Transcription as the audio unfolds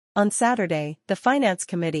On Saturday, the Finance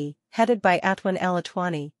Committee, headed by Atwan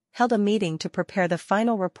Alatwani, held a meeting to prepare the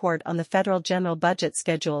final report on the federal general budget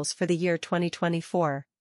schedules for the year 2024.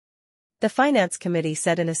 The Finance Committee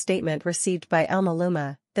said in a statement received by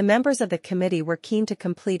Al-Maluma, the members of the committee were keen to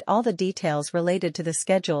complete all the details related to the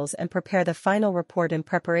schedules and prepare the final report in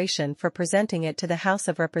preparation for presenting it to the House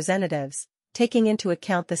of Representatives, taking into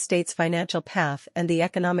account the state's financial path and the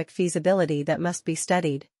economic feasibility that must be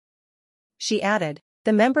studied. She added,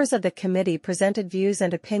 the members of the committee presented views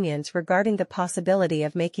and opinions regarding the possibility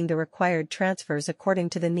of making the required transfers according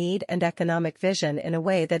to the need and economic vision in a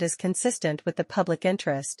way that is consistent with the public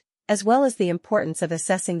interest, as well as the importance of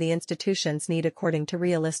assessing the institution's need according to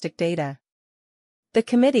realistic data. The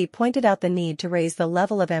committee pointed out the need to raise the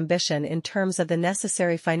level of ambition in terms of the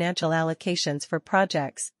necessary financial allocations for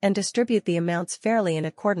projects and distribute the amounts fairly in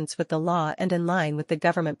accordance with the law and in line with the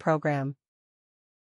government program.